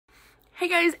Hey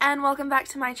guys, and welcome back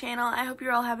to my channel. I hope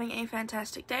you're all having a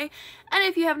fantastic day, and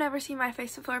if you have never seen my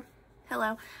face before,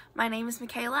 hello, my name is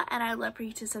Makayla, and I'd love for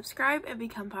you to subscribe and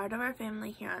become part of our family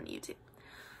here on YouTube.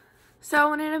 So I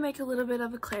wanted to make a little bit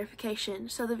of a clarification.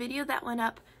 So the video that went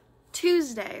up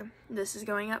Tuesday, this is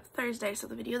going up Thursday, so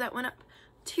the video that went up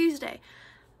Tuesday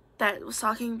that was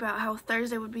talking about how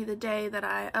Thursday would be the day that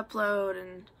I upload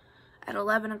and at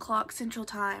 11 o'clock Central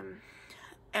Time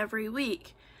every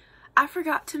week, I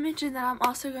forgot to mention that I'm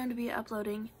also going to be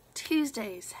uploading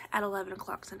Tuesdays at 11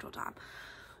 o'clock Central Time.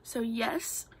 So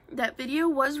yes, that video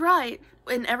was right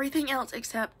in everything else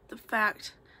except the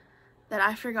fact that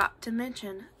I forgot to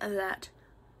mention that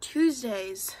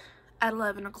Tuesdays at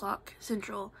 11 o'clock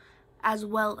Central as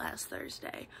well as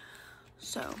Thursday.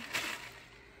 So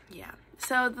yeah,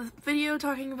 so the video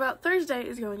talking about Thursday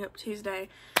is going up Tuesday,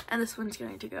 and this one's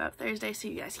going to go up Thursday so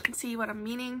you guys can see what I'm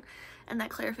meaning and that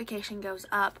clarification goes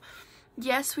up.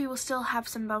 Yes, we will still have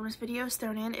some bonus videos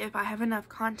thrown in if I have enough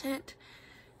content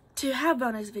to have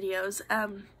bonus videos.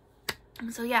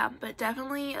 So yeah, but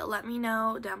definitely let me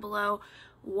know down below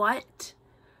what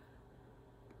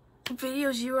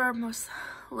videos you are most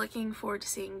looking forward to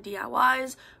seeing.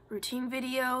 DIYs, routine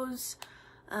videos,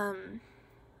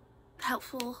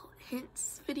 helpful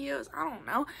hints videos, I don't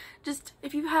know. Just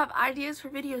if you have ideas for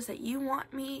videos that you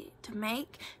want me to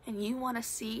make and you want to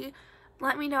see,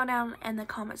 let me know down in the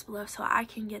comments below so I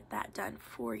can get that done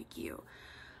for you.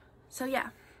 So yeah,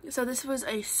 so this was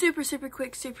a super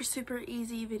quick, super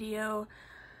easy video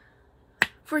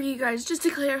for you guys, just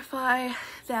to clarify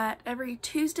that every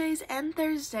Tuesdays and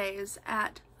Thursdays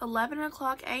at 11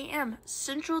 o'clock a.m.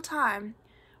 Central Time,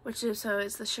 which is, so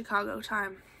it's the Chicago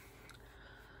time,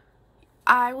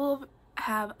 I will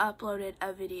have uploaded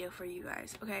a video for you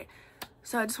guys. Okay,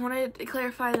 so I just wanted to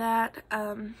clarify that.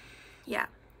 Yeah,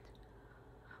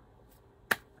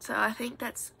 so I think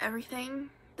that's everything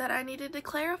that I needed to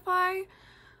clarify.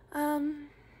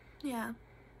 Yeah,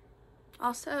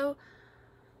 also,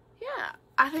 yeah,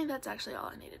 I think that's actually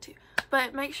all I needed to.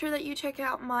 But make sure that you check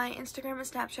out my Instagram and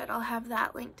Snapchat. I'll have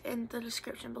that linked in the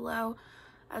description below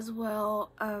as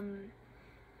well.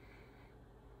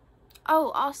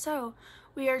 Oh, also,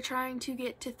 we are trying to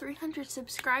get to 300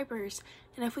 subscribers,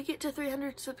 and if we get to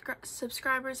 300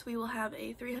 subscribers, we will have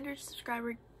a 300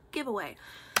 subscriber giveaway.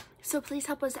 So please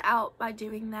help us out by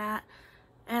doing that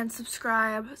and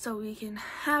subscribe so we can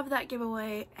have that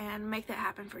giveaway and make that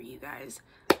happen for you guys.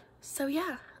 So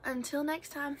yeah, until next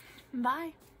time,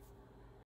 bye.